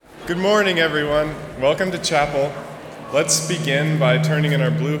Good morning, everyone. Welcome to chapel. Let's begin by turning in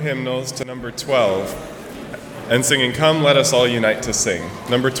our blue hymnals to number 12 and singing, "Come, Let Us All Unite to Sing."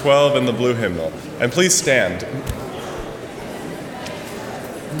 Number 12 in the blue hymnal. And please stand.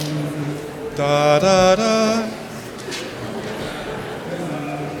 Da, da, da.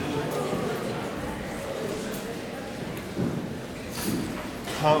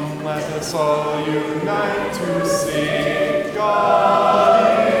 Come, let us all unite to sing.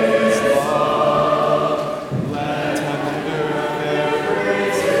 God is love. Let heaven and earth their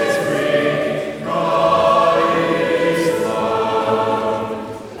praises bring. God is love.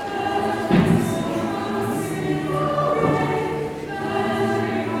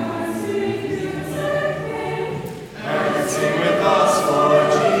 And sing with us for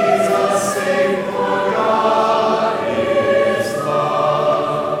Jesus' sake, for God is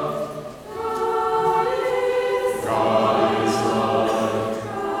love. God is love.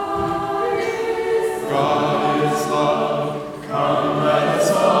 God is love. Come, let us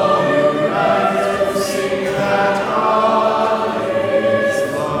all unite to sing that God is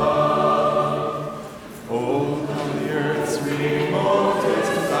love. Oh, how the earth's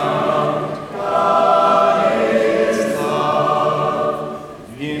remotest found, God is love.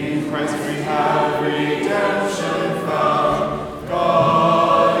 In Christ we have redemption found,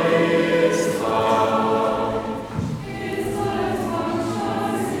 God is love.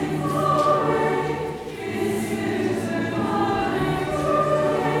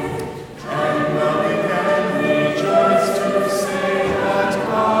 And now we can rejoice to say that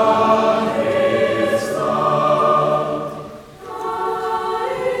God is love.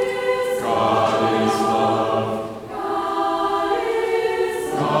 God is love. God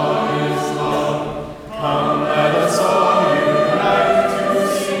is love. Come, let us all unite to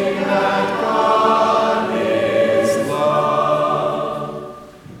sing that God is love.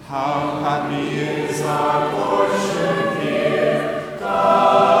 How happy is our portion here.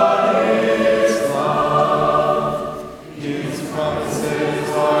 God is love. His promises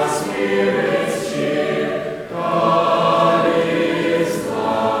our spirits cheer. God is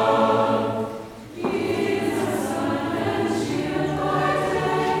love. He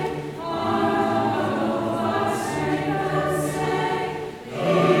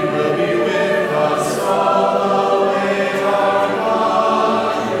will be with us all the way. Our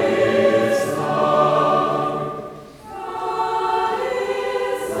God is love. God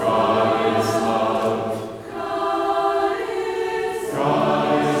is love. God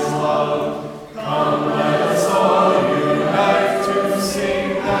is love. Come, let us all unite to sing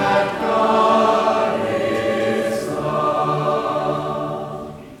that God is love.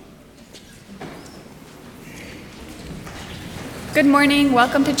 Good morning,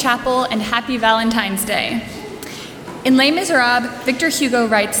 welcome to chapel, and happy Valentine's Day. In Les Miserables, Victor Hugo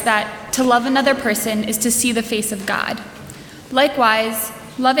writes that to love another person is to see the face of God. Likewise,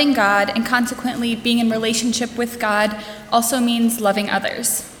 loving God and consequently being in relationship with God also means loving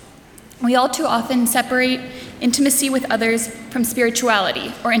others. We all too often separate intimacy with others from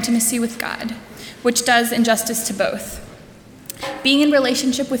spirituality or intimacy with God, which does injustice to both. Being in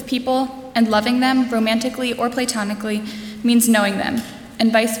relationship with people and loving them romantically or platonically means knowing them,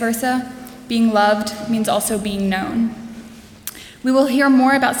 and vice versa, being loved means also being known. We will hear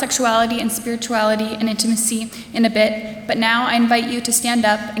more about sexuality and spirituality and intimacy in a bit, but now I invite you to stand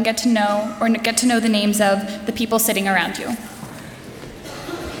up and get to know the names of the people sitting around you.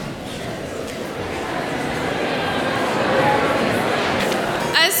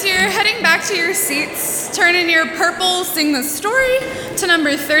 As you're heading back to your seats, turn in your purple Sing the Story to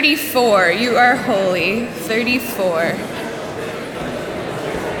number 34. You are holy. 34.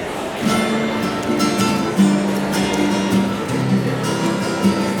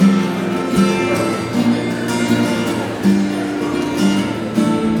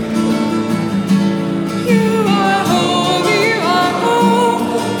 You are holy, you are whole,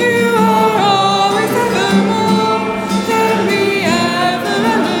 you are always evermore. Than we ever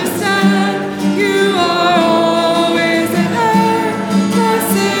understand. You are always ahead.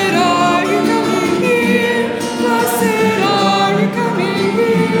 Blessed are you coming here. Blessed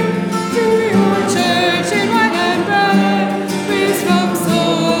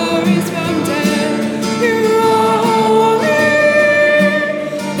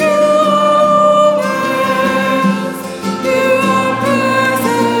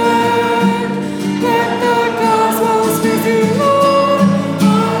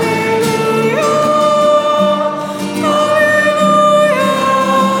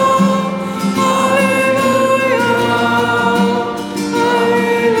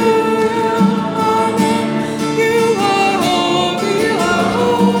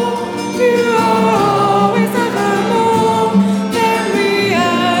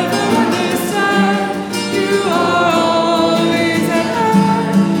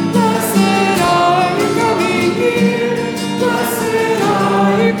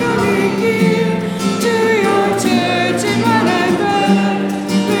coming here to your church in Wannenberg.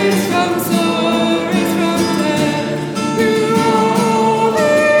 Raised from soul, raised from dead. You are holy,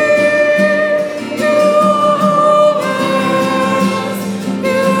 you are wholeness,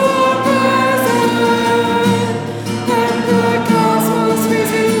 you are present, and the cosmos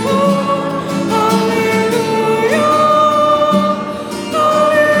praising you. Hallelujah,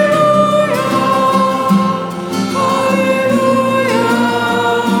 hallelujah, hallelujah,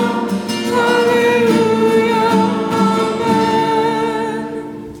 hallelujah, amen.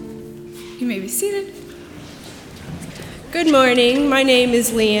 You may be seated. Good morning. My name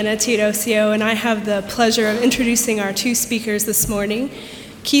is Leanna Teodosio, and I have the pleasure of introducing our two speakers this morning.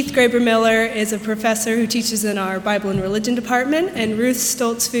 Keith Graber-Miller is a professor who teaches in our Bible and Religion department, and Ruth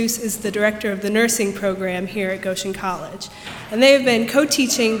Stoltzfus is the director of the nursing program here at Goshen College. And they have been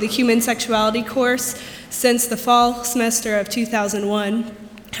co-teaching the Human Sexuality course since the fall semester of 2001.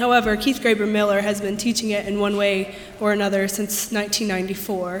 However, Keith Graber-Miller has been teaching it in one way or another since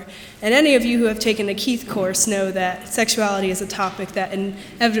 1994. And any of you who have taken a Keith course know that sexuality is a topic that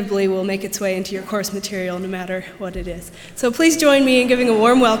inevitably will make its way into your course material no matter what it is. So please join me in giving a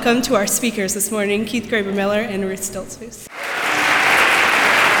warm welcome to our speakers this morning, Keith Graber-Miller and Ruth Stoltzfus.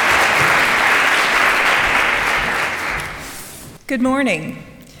 Good morning,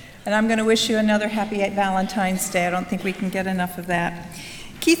 and I'm going to wish you another happy Valentine's Day. I don't think we can get enough of that.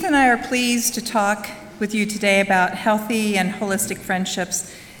 Keith and I are pleased to talk with you today about healthy and holistic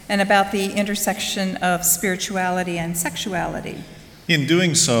friendships and about the intersection of spirituality and sexuality. In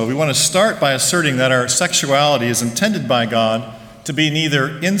doing so, we want to start by asserting that our sexuality is intended by God to be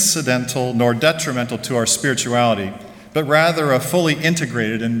neither incidental nor detrimental to our spirituality, but rather a fully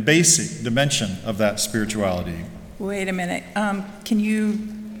integrated and basic dimension of that spirituality. Wait a minute. Can you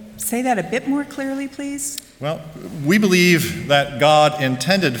say that a bit more clearly, please? Well, we believe that God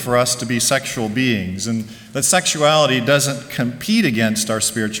intended for us to be sexual beings, and that sexuality doesn't compete against our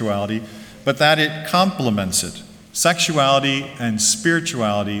spirituality, but that it complements it. Sexuality and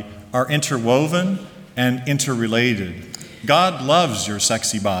spirituality are interwoven and interrelated. God loves your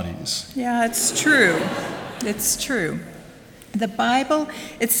sexy bodies. Yeah, it's true. It's true. The Bible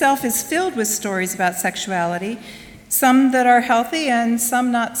itself is filled with stories about sexuality, some that are healthy and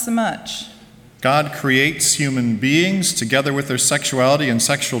some not so much. God creates human beings together with their sexuality and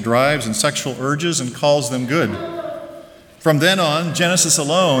sexual drives and sexual urges and calls them good. From then on, Genesis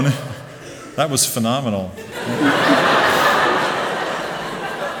alone, that was phenomenal.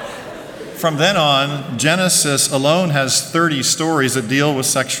 From then on, Genesis alone has 30 stories that deal with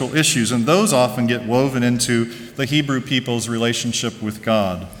sexual issues, and those often get woven into the Hebrew people's relationship with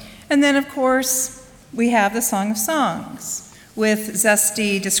God. And then, of course, we have the Song of Songs, with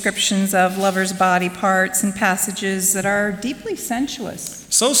zesty descriptions of lovers' body parts and passages that are deeply sensuous.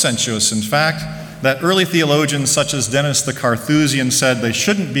 So sensuous, in fact, that early theologians such as Dennis the Carthusian said they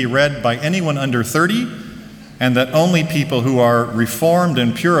shouldn't be read by anyone under 30, and that only people who are reformed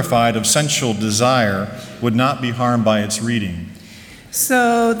and purified of sensual desire would not be harmed by its reading.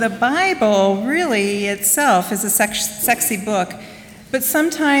 So the Bible really itself is a sexy book, but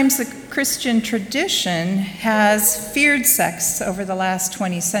sometimes the Christian tradition has feared sex over the last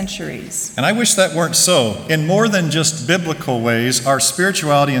 20 centuries. And I wish that weren't so. In more than just biblical ways, our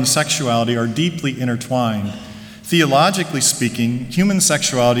spirituality and sexuality are deeply intertwined. Theologically speaking, human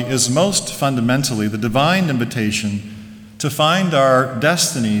sexuality is most fundamentally the divine invitation to find our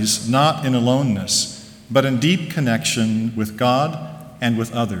destinies not in aloneness, but in deep connection with God and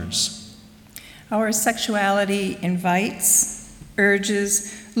with others. Our sexuality invites,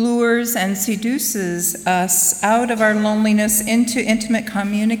 urges, lures, and seduces us out of our loneliness into intimate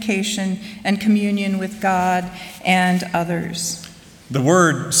communication and communion with God and others. The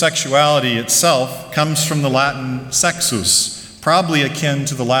word sexuality itself comes from the Latin sexus, probably akin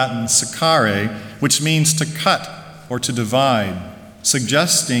to the Latin secare, which means to cut or to divide,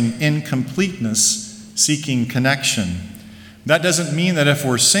 suggesting incompleteness, seeking connection. That doesn't mean that if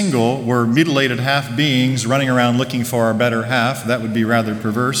we're single, we're mutilated half beings running around looking for our better half. That would be rather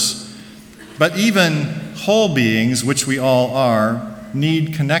perverse. But even whole beings, which we all are,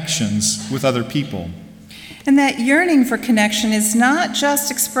 need connections with other people. And that yearning for connection is not just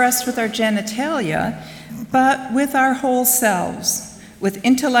expressed with our genitalia, but with our whole selves, with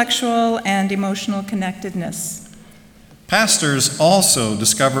intellectual and emotional connectedness. Pastors also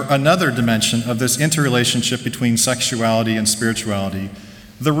discover another dimension of this interrelationship between sexuality and spirituality,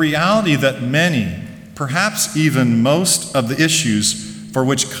 the reality that many, perhaps even most of the issues for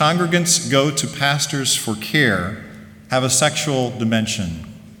which congregants go to pastors for care have a sexual dimension.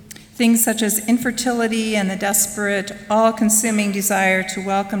 Things such as infertility and the desperate, all-consuming desire to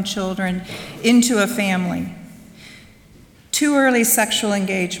welcome children into a family, too early sexual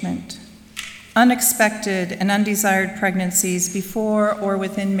engagement, unexpected and undesired pregnancies before or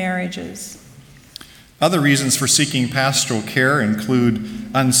within marriages. Other reasons for seeking pastoral care include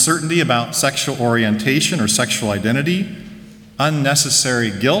uncertainty about sexual orientation or sexual identity,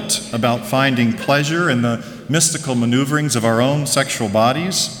 unnecessary guilt about finding pleasure in the mystical maneuverings of our own sexual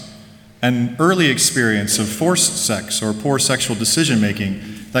bodies, and early experience of forced sex or poor sexual decision-making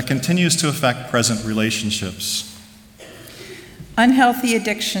that continues to affect present relationships. Unhealthy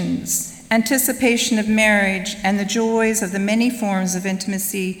addictions, anticipation of marriage, and the joys of the many forms of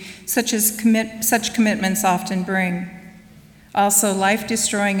intimacy such commitments often bring. Also,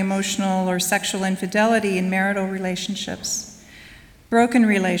 life-destroying emotional or sexual infidelity in marital relationships, broken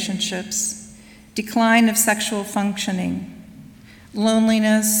relationships, decline of sexual functioning,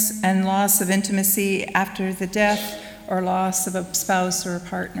 loneliness and loss of intimacy after the death or loss of a spouse or a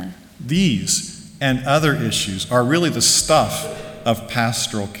partner. These and other issues are really the stuff of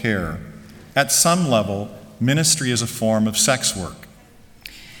pastoral care. At some level, ministry is a form of sex work.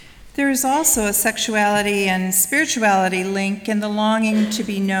 There is also a sexuality and spirituality link in the longing to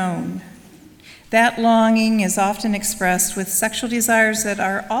be known. That longing is often expressed with sexual desires that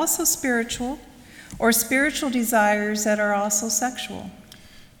are also spiritual, or spiritual desires that are also sexual.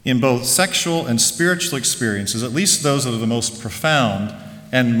 In both sexual and spiritual experiences, at least those that are the most profound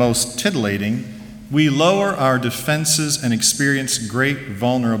and most titillating, we lower our defenses and experience great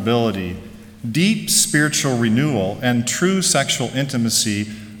vulnerability. Deep spiritual renewal and true sexual intimacy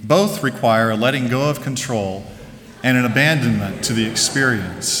both require a letting go of control and an abandonment to the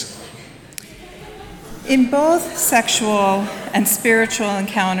experience. In both sexual and spiritual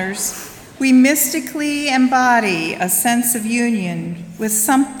encounters, we mystically embody a sense of union with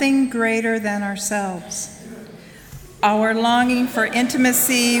something greater than ourselves. Our longing for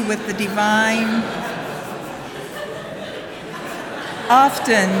intimacy with the divine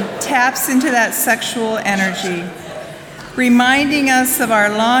often taps into that sexual energy, reminding us of our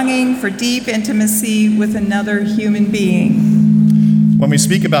longing for deep intimacy with another human being. When we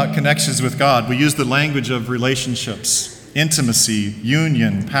speak about connections with God, we use the language of relationships, intimacy,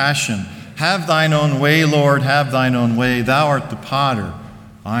 union, passion. Have thine own way, Lord, have thine own way. Thou art the potter,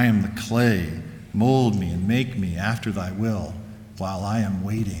 I am the clay. Mold me and make me after thy will, while I am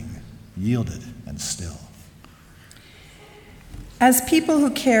waiting, yielded and still. As people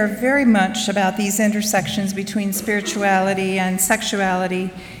who care very much about these intersections between spirituality and sexuality,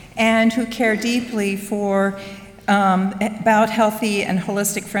 and who care deeply about healthy and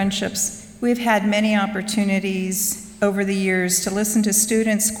holistic friendships, we've had many opportunities over the years to listen to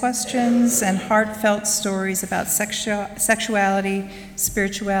students' questions and heartfelt stories about sexuality,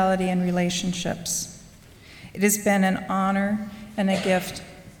 spirituality, and relationships. It has been an honor and a gift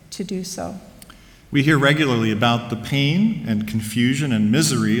to do so. We hear regularly about the pain and confusion and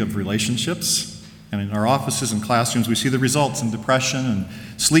misery of relationships, and in our offices and classrooms we see the results in depression and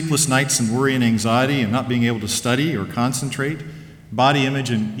sleepless nights and worry and anxiety and not being able to study or concentrate, body image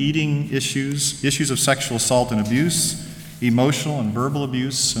and eating issues of sexual assault and abuse, emotional and verbal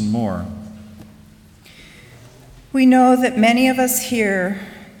abuse, and more. We know that many of us here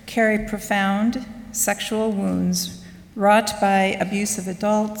carry profound sexual wounds wrought by abusive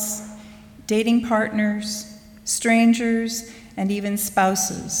adults, dating partners, strangers, and even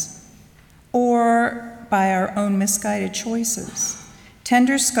spouses, or by our own misguided choices.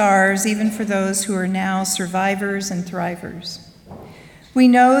 Tender scars even for those who are now survivors and thrivers. We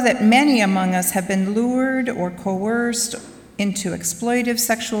know that many among us have been lured or coerced into exploitive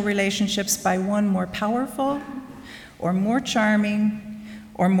sexual relationships by one more powerful, or more charming,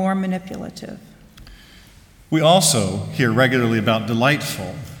 or more manipulative. We also hear regularly about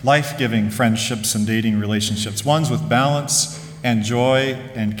delightful, life-giving friendships and dating relationships, ones with balance and joy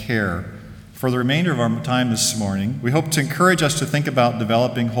and care. For the remainder of our time this morning, we hope to encourage us to think about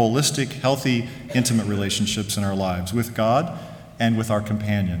developing holistic, healthy, intimate relationships in our lives with God and with our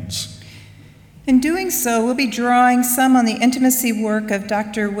companions. In doing so, we'll be drawing some on the intimacy work of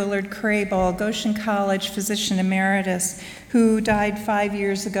Dr. Willard Crable, Goshen College physician emeritus, who died 5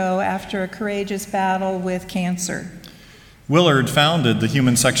 years ago after a courageous battle with cancer. Willard founded the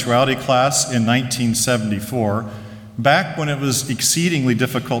Human Sexuality class in 1974, back when it was exceedingly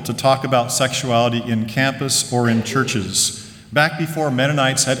difficult to talk about sexuality in campus or in churches, back before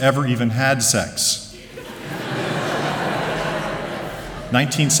Mennonites had ever even had sex.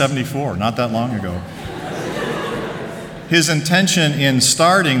 1974, not that long ago. His intention in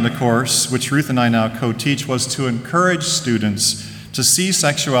starting the course, which Ruth and I now co-teach, was to encourage students to see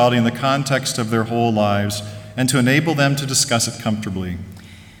sexuality in the context of their whole lives, and to enable them to discuss it comfortably.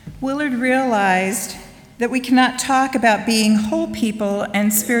 Willard realized that we cannot talk about being whole people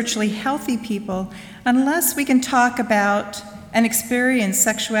and spiritually healthy people unless we can talk about and experience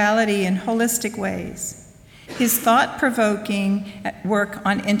sexuality in holistic ways. His thought-provoking work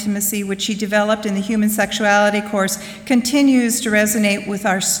on intimacy, which he developed in the Human Sexuality course, continues to resonate with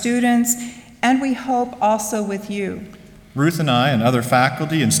our students, and we hope also with you. Ruth and I and other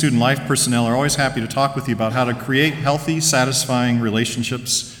faculty and student life personnel are always happy to talk with you about how to create healthy, satisfying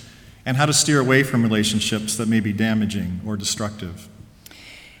relationships and how to steer away from relationships that may be damaging or destructive.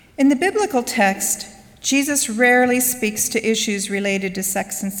 In the biblical text, Jesus rarely speaks to issues related to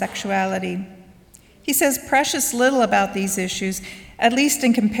sex and sexuality. He says precious little about these issues, at least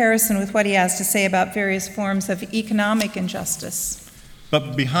in comparison with what he has to say about various forms of economic injustice.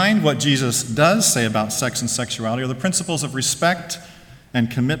 But behind what Jesus does say about sex and sexuality are the principles of respect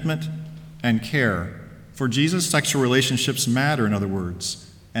and commitment and care. For Jesus, sexual relationships matter, in other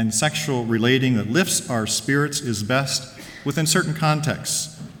words, and sexual relating that lifts our spirits is best within certain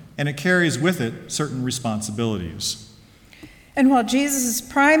contexts, and it carries with it certain responsibilities. And while Jesus'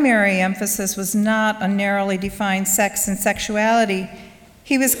 primary emphasis was not on narrowly defined sex and sexuality,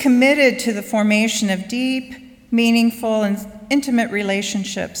 he was committed to the formation of deep, meaningful, and intimate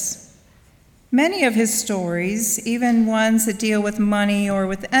relationships. Many of his stories, even ones that deal with money or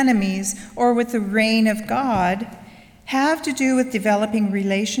with enemies or with the reign of God, have to do with developing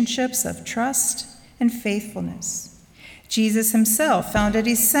relationships of trust and faithfulness. Jesus himself found it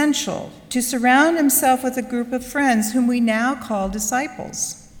essential to surround himself with a group of friends whom we now call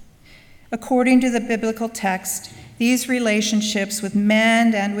disciples. According to the biblical text, these relationships with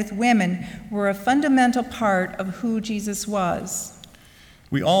men and with women were a fundamental part of who Jesus was.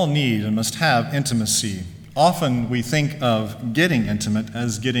 We all need and must have intimacy. Often we think of getting intimate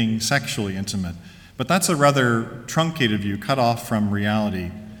as getting sexually intimate, but that's a rather truncated view, cut off from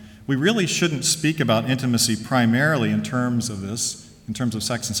reality. We really shouldn't speak about intimacy primarily in terms of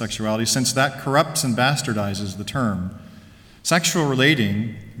sex and sexuality, since that corrupts and bastardizes the term. Sexual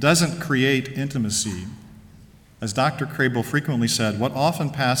relating doesn't create intimacy. As Dr. Crable frequently said, what often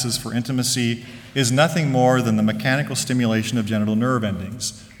passes for intimacy is nothing more than the mechanical stimulation of genital nerve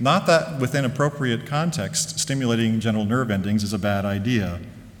endings. Not that within appropriate context, stimulating genital nerve endings is a bad idea.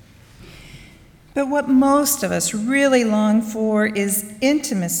 But what most of us really long for is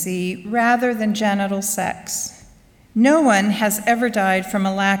intimacy rather than genital sex. No one has ever died from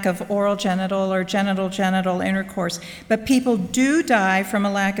a lack of oral genital or genital intercourse, but people do die from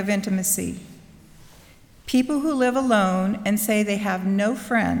a lack of intimacy. People who live alone and say they have no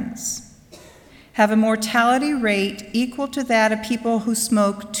friends have a mortality rate equal to that of people who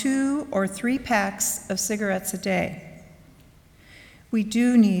smoke 2 or 3 packs of cigarettes a day. We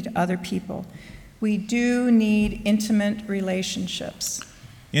do need other people. We do need intimate relationships.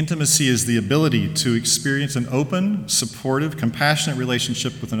 Intimacy is the ability to experience an open, supportive, compassionate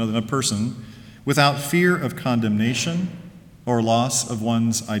relationship with another person without fear of condemnation or loss of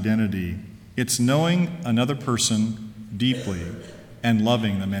one's identity. It's knowing another person deeply and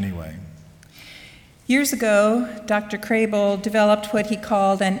loving them anyway. Years ago, Dr. Crable developed what he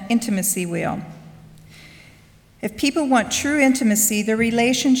called an intimacy wheel. If people want true intimacy, their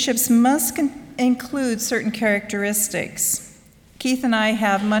relationships must include certain characteristics. Keith and I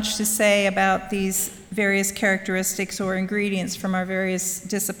have much to say about these various characteristics or ingredients from our various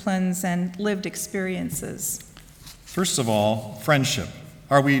disciplines and lived experiences. First of all, friendship.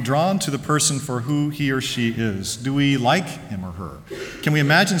 Are we drawn to the person for who he or she is? Do we like him or her? Can we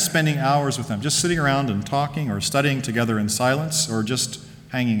imagine spending hours with them, just sitting around and talking or studying together in silence or just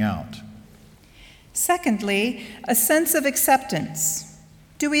hanging out? Secondly, a sense of acceptance.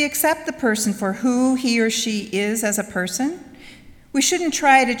 Do we accept the person for who he or she is as a person? We shouldn't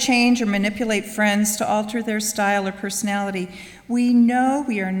try to change or manipulate friends to alter their style or personality. We know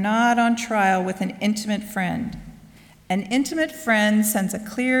we are not on trial with an intimate friend. An intimate friend sends a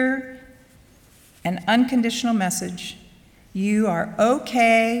clear and unconditional message. You are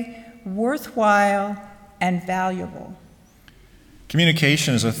okay, worthwhile, and valuable.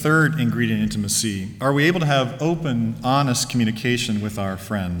 Communication is a third ingredient in intimacy. Are we able to have open, honest communication with our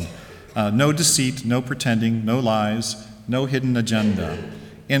friend? No deceit, no pretending, no lies, no hidden agenda.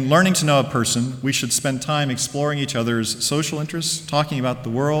 In learning to know a person, we should spend time exploring each other's social interests, talking about the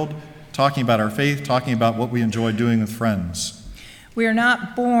world, talking about our faith, talking about what we enjoy doing with friends. We are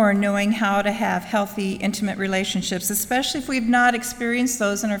not born knowing how to have healthy, intimate relationships, especially if we've not experienced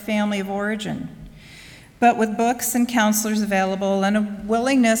those in our family of origin. But with books and counselors available and a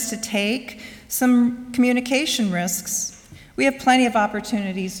willingness to take some communication risks, We have plenty of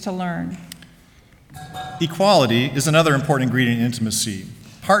opportunities to learn. Equality is another important ingredient in intimacy.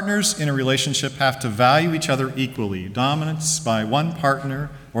 Partners in a relationship have to value each other equally. Dominance by one partner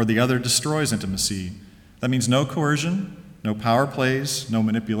or the other destroys intimacy. That means no coercion, no power plays, no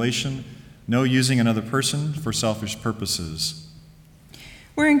manipulation, no using another person for selfish purposes.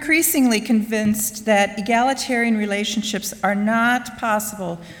 We're increasingly convinced that egalitarian relationships are not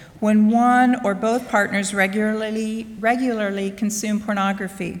possible when one or both partners regularly consume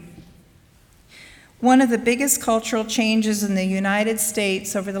pornography. One of the biggest cultural changes in the United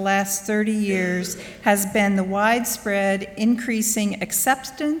States over the last 30 years has been the widespread increasing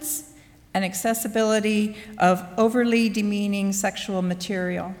acceptance and accessibility of overly demeaning sexual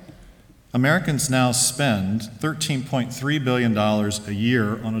material. Americans now spend $13.3 billion a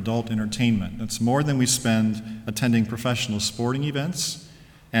year on adult entertainment. That's more than we spend attending professional sporting events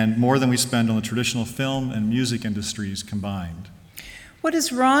and more than we spend on the traditional film and music industries combined. What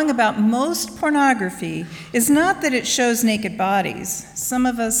is wrong about most pornography is not that it shows naked bodies. Some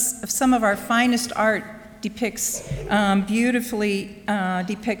of our finest art beautifully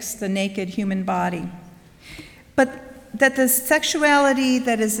depicts the naked human body. But that the sexuality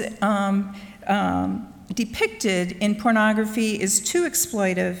that is depicted in pornography is too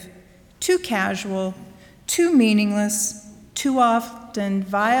exploitive, too casual, too meaningless, too often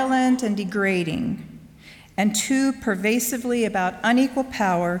violent and degrading, and too pervasively about unequal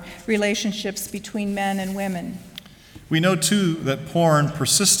power relationships between men and women. We know, too, that porn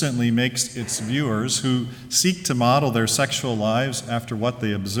persistently makes its viewers who seek to model their sexual lives after what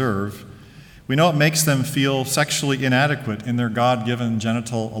they observe. We know it makes them feel sexually inadequate in their God-given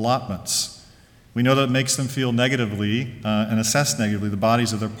genital allotments. We know that it makes them feel negatively and assess negatively the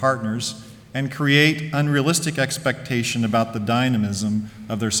bodies of their partners and create unrealistic expectation about the dynamism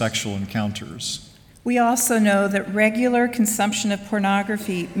of their sexual encounters. We also know that regular consumption of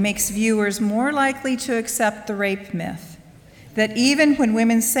pornography makes viewers more likely to accept the rape myth, that even when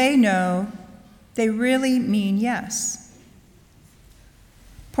women say no, they really mean yes.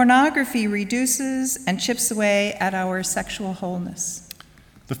 Pornography reduces and chips away at our sexual wholeness.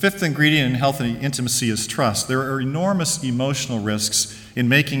 The fifth ingredient in healthy intimacy is trust. There are enormous emotional risks in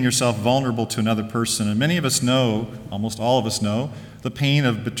making yourself vulnerable to another person, and many of us know, almost all of us know, the pain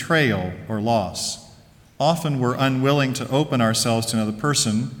of betrayal or loss. Often we're unwilling to open ourselves to another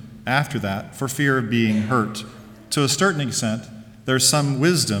person after that for fear of being hurt. To a certain extent, there's some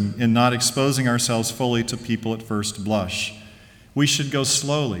wisdom in not exposing ourselves fully to people at first blush. We should go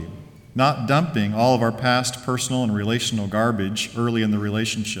slowly, not dumping all of our past personal and relational garbage early in the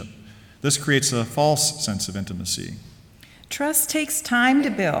relationship. This creates a false sense of intimacy. Trust takes time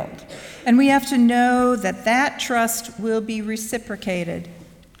to build, and we have to know that that trust will be reciprocated.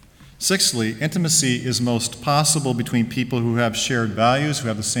 Sixthly, intimacy is most possible between people who have shared values, who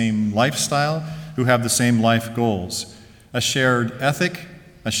have the same lifestyle, who have the same life goals. A shared ethic,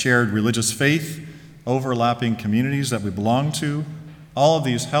 a shared religious faith, overlapping communities that we belong to, all of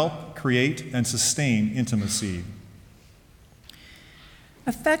these help create and sustain intimacy.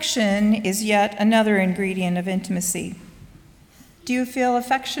 Affection is yet another ingredient of intimacy. Do you feel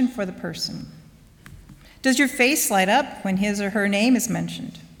affection for the person? Does your face light up when his or her name is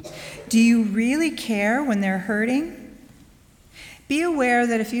mentioned? Do you really care when they're hurting? Be aware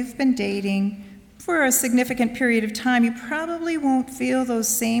that if you've been dating for a significant period of time, you probably won't feel those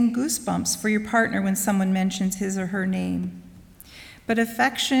same goosebumps for your partner when someone mentions his or her name. But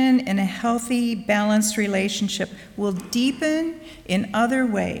affection in a healthy, balanced relationship will deepen in other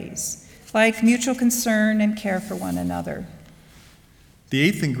ways, like mutual concern and care for one another. The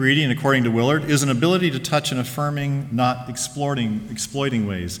eighth ingredient, according to Willard, is an ability to touch in affirming, not exploiting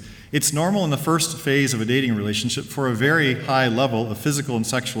ways. It's normal in the first phase of a dating relationship for a very high level of physical and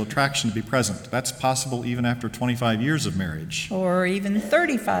sexual attraction to be present. That's possible even after 25 years of marriage. Or even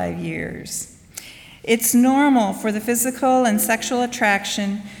 35 years. It's normal for the physical and sexual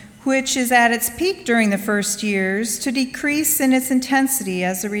attraction, which is at its peak during the first years, to decrease in its intensity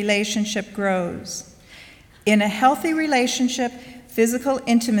as the relationship grows. In a healthy relationship, physical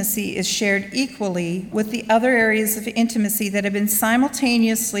intimacy is shared equally with the other areas of intimacy that have been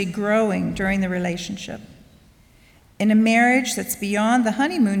simultaneously growing during the relationship. In a marriage that's beyond the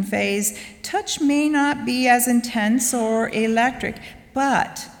honeymoon phase, touch may not be as intense or electric,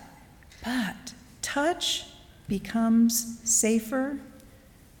 but touch becomes safer,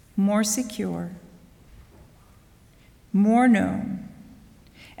 more secure, more known.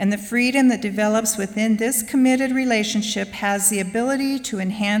 And the freedom that develops within this committed relationship has the ability to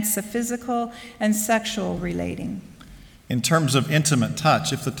enhance the physical and sexual relating. In terms of intimate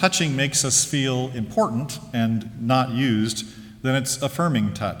touch, if the touching makes us feel important and not used, then it's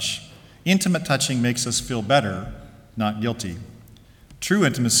affirming touch. Intimate touching makes us feel better, not guilty. True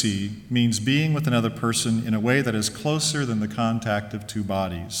intimacy means being with another person in a way that is closer than the contact of two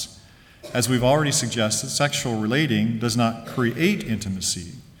bodies. As we've already suggested, sexual relating does not create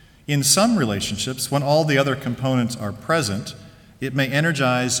intimacy. In some relationships, when all the other components are present, it may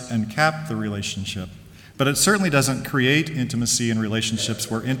energize and cap the relationship, but it certainly doesn't create intimacy in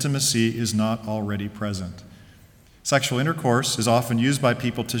relationships where intimacy is not already present. Sexual intercourse is often used by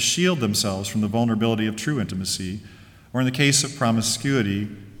people to shield themselves from the vulnerability of true intimacy, or in the case of promiscuity,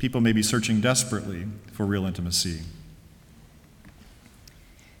 people may be searching desperately for real intimacy.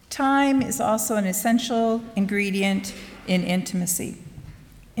 Time is also an essential ingredient in intimacy.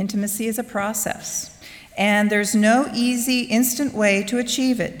 Intimacy is a process, and there's no easy, instant way to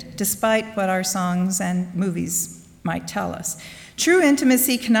achieve it, despite what our songs and movies might tell us. True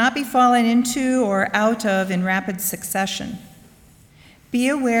intimacy cannot be fallen into or out of in rapid succession. Be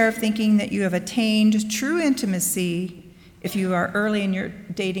aware of thinking that you have attained true intimacy if you are early in your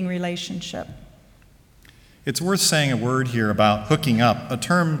dating relationship. It's worth saying a word here about hooking up, a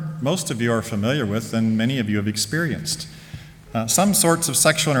term most of you are familiar with and many of you have experienced. Some sorts of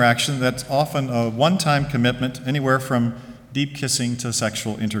sexual interaction that's often a one-time commitment, anywhere from deep kissing to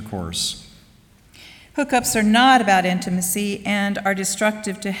sexual intercourse. Hookups are not about intimacy and are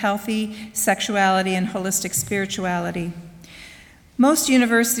destructive to healthy sexuality and holistic spirituality. Most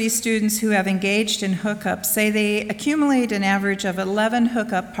university students who have engaged in hookups say they accumulate an average of 11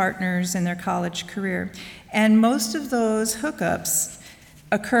 hookup partners in their college career, and most of those hookups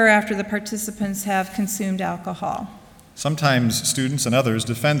occur after the participants have consumed alcohol. Sometimes students and others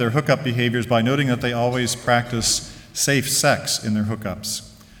defend their hookup behaviors by noting that they always practice safe sex in their hookups.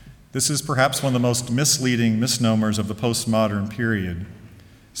 This is perhaps one of the most misleading misnomers of the postmodern period.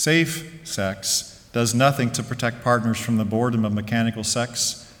 Safe sex does nothing to protect partners from the boredom of mechanical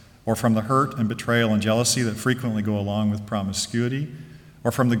sex, or from the hurt and betrayal and jealousy that frequently go along with promiscuity,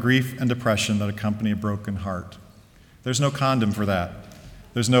 or from the grief and depression that accompany a broken heart. There's no condom for that.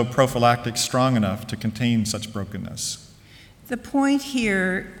 There's no prophylactic strong enough to contain such brokenness. The point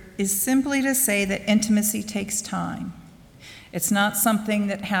here is simply to say that intimacy takes time. It's not something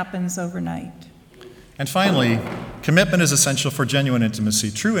that happens overnight. And finally, commitment is essential for genuine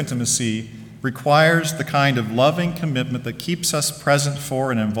intimacy. True intimacy requires the kind of loving commitment that keeps us present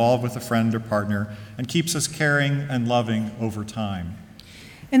for and involved with a friend or partner and keeps us caring and loving over time.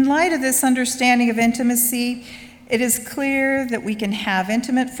 In light of this understanding of intimacy, it is clear that we can have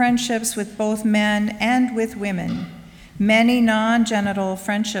intimate friendships with both men and with women. Many non-genital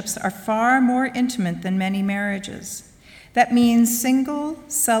friendships are far more intimate than many marriages. That means single,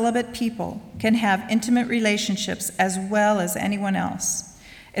 celibate people can have intimate relationships as well as anyone else.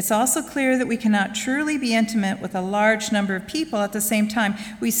 It's also clear that we cannot truly be intimate with a large number of people at the same time.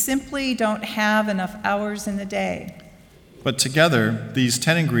 We simply don't have enough hours in the day. But together, these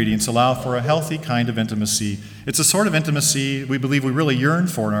 10 ingredients allow for a healthy kind of intimacy. It's a sort of intimacy we believe we really yearn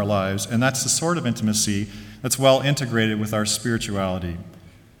for in our lives, and that's the sort of intimacy that's well integrated with our spirituality.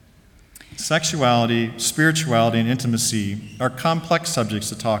 Sexuality, spirituality, and intimacy are complex subjects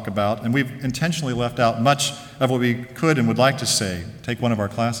to talk about, and we've intentionally left out much of what we could and would like to say. Take one of our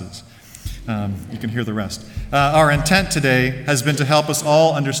classes. You can hear the rest. Our intent today has been to help us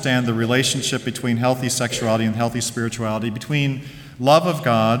all understand the relationship between healthy sexuality and healthy spirituality, between love of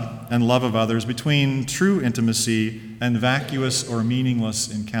God and love of others, between true intimacy and vacuous or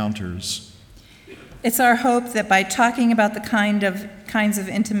meaningless encounters. It's our hope that by talking about the kinds of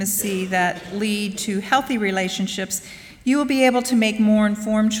intimacy that lead to healthy relationships, you will be able to make more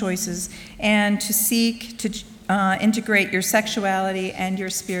informed choices and to seek to integrate your sexuality and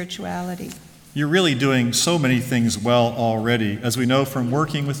your spirituality. You're really doing so many things well already, as we know from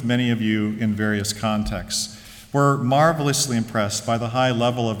working with many of you in various contexts. We're marvelously impressed by the high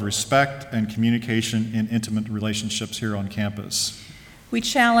level of respect and communication in intimate relationships here on campus. We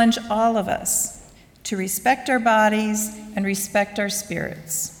challenge all of us to respect our bodies and respect our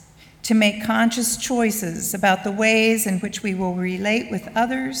spirits, to make conscious choices about the ways in which we will relate with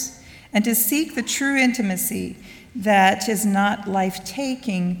others, and to seek the true intimacy that is not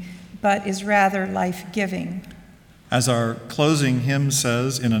life-taking, but is rather life-giving. As our closing hymn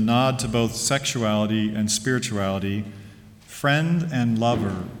says, in a nod to both sexuality and spirituality, friend and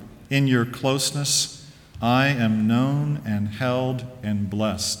lover, in your closeness I am known and held and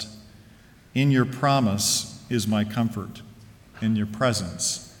blessed. In your promise is my comfort. In your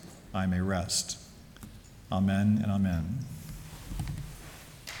presence I may rest. Amen and amen.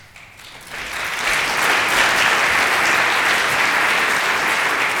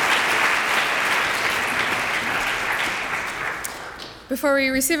 Before we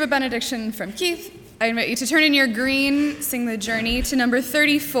receive a benediction from Keith, I invite you to turn in your green, sing the journey to number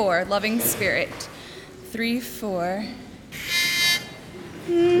 34, Loving Spirit. 3-4.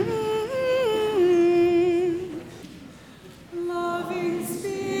 Loving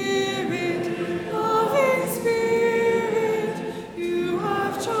Spirit, you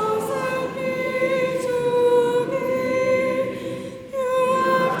have chosen me to be. You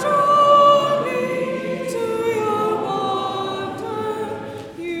have drawn me to your water.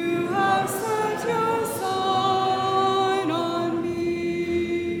 You have set your sign on me.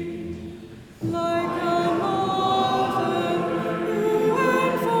 Like a mother, you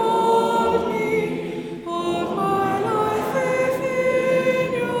enfold me, hold my life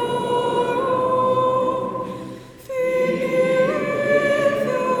within your own. Feed me with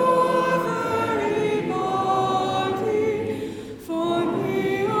your very body, form me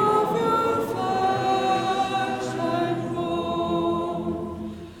of your flesh and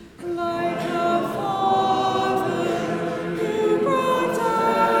bone. Like a father, you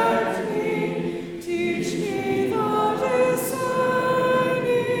protect me, teach me the discerning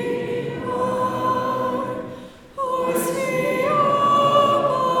eye. Hoist me up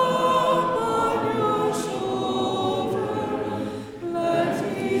upon your shoulder, let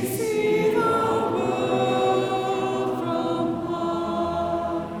me see the world from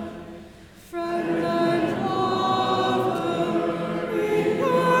high. Friend and lover, in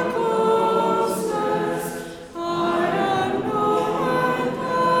your closeness, I am known and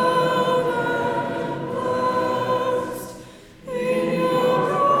held and blessed. In your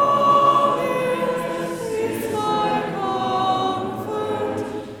promise is my comfort,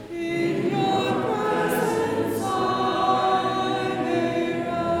 in your presence I may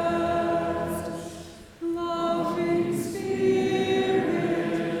rest. Loving Spirit,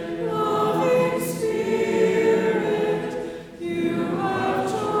 you have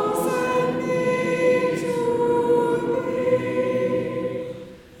chosen me to be.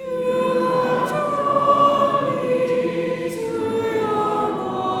 You have drawn me to your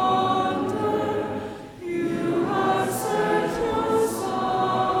water. You have set your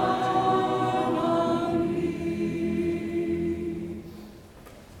sign on me.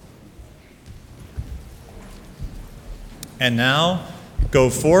 And now, go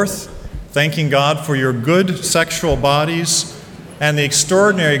forth, thanking God for your good sexual bodies and the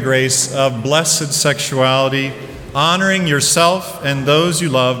extraordinary grace of blessed sexuality, honoring yourself and those you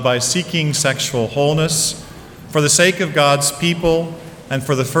love by seeking sexual wholeness for the sake of God's people and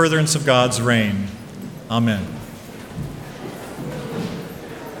for the furtherance of God's reign. Amen.